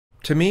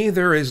To me,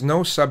 there is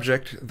no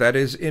subject that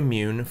is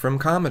immune from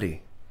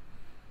comedy.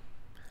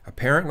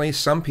 Apparently,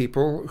 some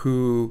people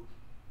who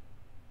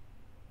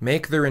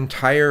make their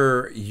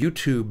entire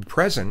YouTube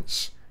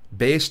presence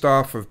based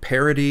off of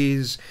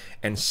parodies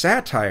and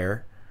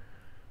satire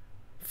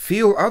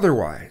feel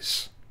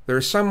otherwise.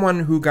 There's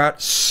someone who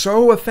got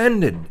so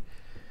offended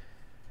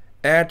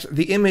at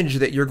the image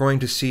that you're going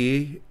to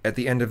see at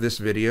the end of this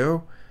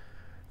video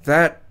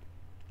that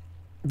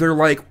they're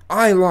like,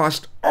 I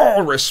lost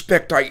all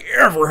respect I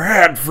ever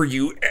had for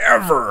you,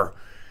 ever,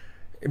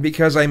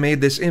 because I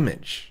made this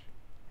image.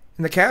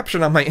 And the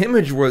caption on my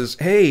image was,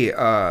 hey,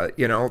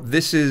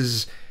 this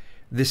is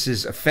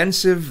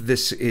offensive,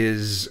 this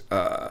is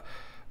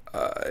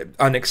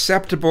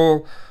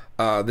unacceptable,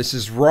 this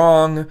is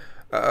wrong,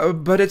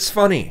 but it's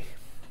funny.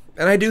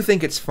 And I do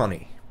think it's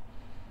funny.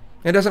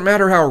 It doesn't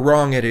matter how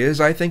wrong it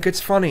is, I think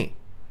it's funny.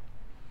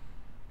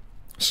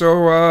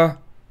 So,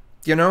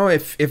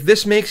 if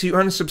this makes you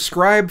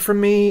unsubscribe from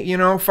me,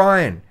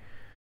 fine.